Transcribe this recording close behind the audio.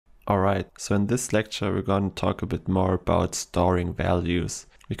Alright, so in this lecture we're going to talk a bit more about storing values,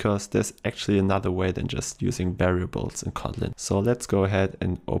 because there's actually another way than just using variables in Kotlin. So let's go ahead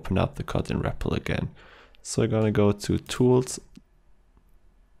and open up the Kotlin REPL again. So we're going to go to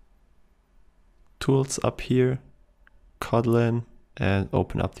Tools up here, Kotlin, and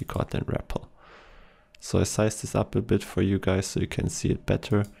open up the Kotlin REPL. So I sized this up a bit for you guys so you can see it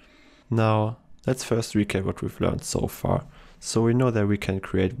better. Now let's first recap what we've learned so far. So we know that we can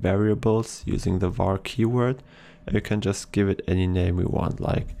create variables using the var keyword, and we can just give it any name we want,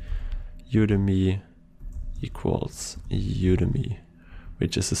 like Udemy equals Udemy,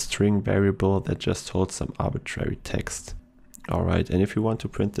 which is a string variable that just holds some arbitrary text. Alright, and if we want to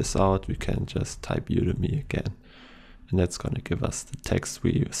print this out, we can just type Udemy again, and that's going to give us the text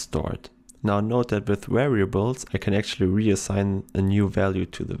we stored. Now note that with variables, I can actually reassign a new value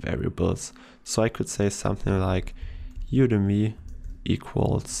to the variables. So I could say something like Udemy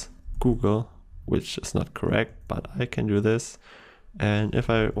equals Google, which is not correct, but I can do this. And if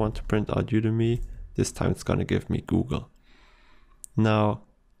I want to print out Udemy, this time it's going to give me Google. Now,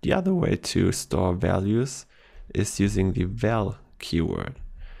 the other way to store values is using the val keyword.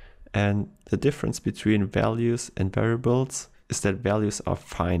 And the difference between values and variables is that values are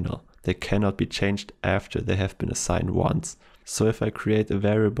final. They cannot be changed after they have been assigned once. So if I create a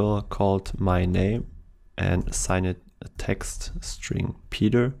variable called my name and assign it a text string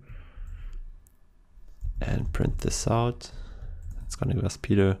Peter and print this out, it's going to give us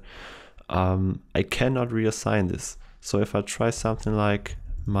Peter. I cannot reassign this. So if I try something like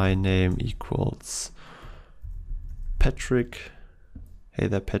my name equals Patrick, hey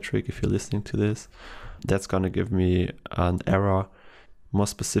there Patrick, if you're listening to this, that's going to give me an error. More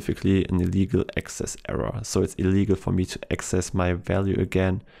specifically, an illegal access error. So it's illegal for me to access my value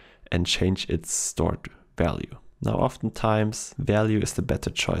again and change its stored value. Now, oftentimes, value is the better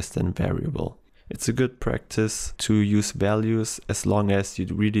choice than variable. It's a good practice to use values as long as you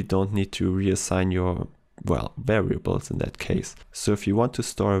really don't need to reassign your, variables in that case. So if you want to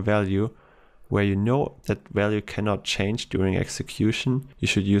store a value where you know that value cannot change during execution, you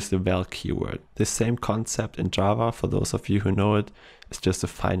should use the val keyword. The same concept in Java, for those of you who know it, is just a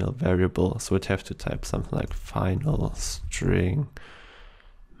final variable. So we'd have to type something like final string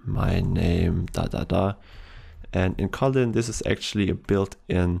my name And in Kotlin, this is actually a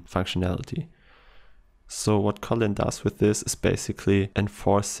built-in functionality. So what Kotlin does with this is basically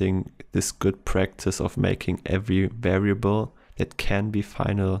enforcing this good practice of making every variable that can be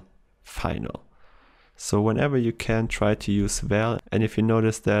final. So whenever you can, try to use val, and if you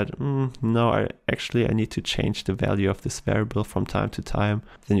notice that no, I need to change the value of this variable from time to time,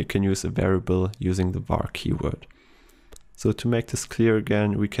 then you can use a variable using the var keyword. So to make this clear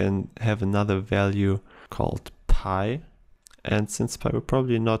again, we can have another value called pi, and since pi will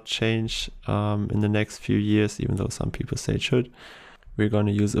probably not change in the next few years, even though some people say it should, we're going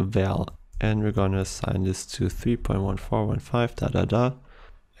to use a val, and we're going to assign this to 3.1415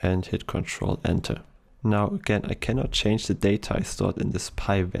 and hit Control Enter. Now again, I cannot change the data I stored in this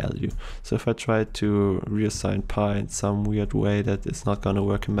pi value. So if I try to reassign pi in some weird way that is not going to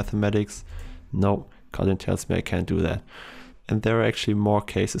work in mathematics, no, Kotlin tells me I can't do that. And there are actually more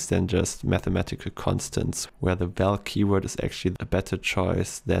cases than just mathematical constants where the val keyword is actually a better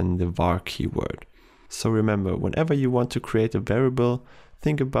choice than the var keyword. So remember, whenever you want to create a variable,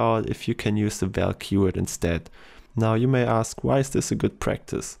 think about if you can use the val keyword instead. Now you may ask, why is this a good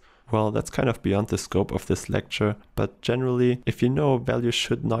practice? Well, that's kind of beyond the scope of this lecture, but generally, if you know a value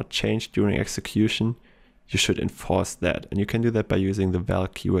should not change during execution, you should enforce that. And you can do that by using the val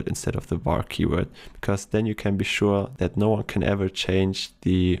keyword instead of the var keyword, because then you can be sure that no one can ever change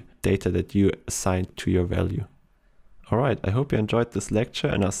the data that you assigned to your value. Alright, I hope you enjoyed this lecture,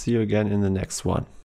 and I'll see you again in the next one.